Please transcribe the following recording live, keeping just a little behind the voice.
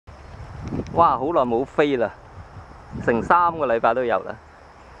哇！好耐冇飛啦，成3個禮拜都有啦。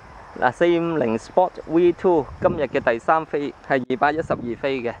嗱，450 Sport V2 今日嘅第3飛係212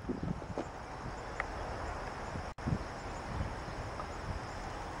飛嘅。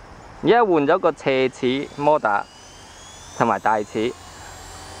而家換咗個斜齒摩打同埋大齒，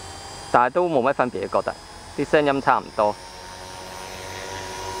但係都冇乜分別，覺得啲聲音差唔多。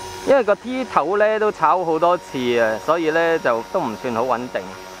因為個 T 頭咧都炒好多次啊，所以咧就都唔算好穩定。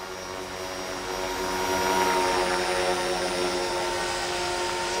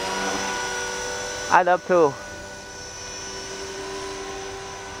I love to。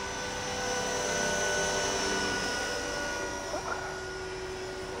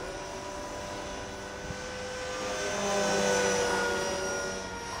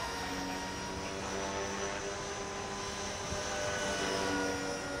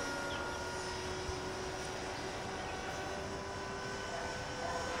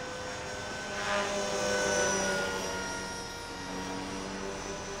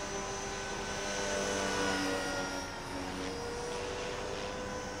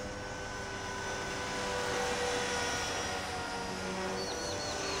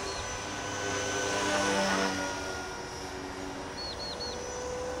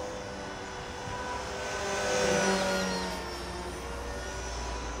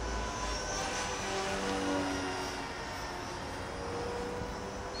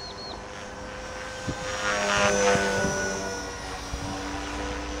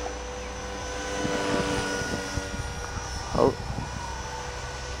好，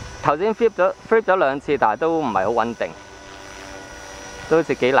頭先 flip 咗2次，但係都唔係好穩定，都好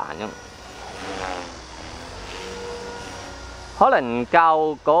似幾難咁。可能較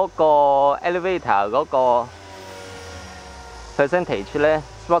嗰個 elevator 嗰個 percentage 咧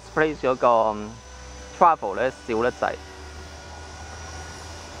 ，sport place 嗰個 travel 咧少得滯，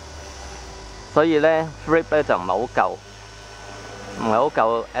所以咧 flip 咧就唔係好夠，唔係好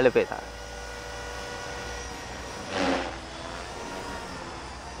夠 elevator。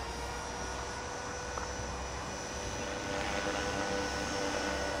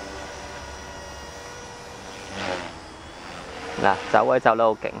嗱，走位走得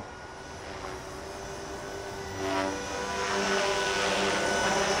好勁。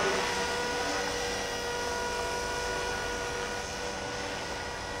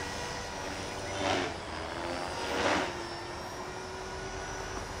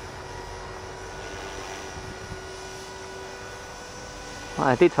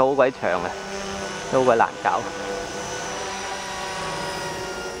哇！啲草好鬼長啊，都好鬼難搞。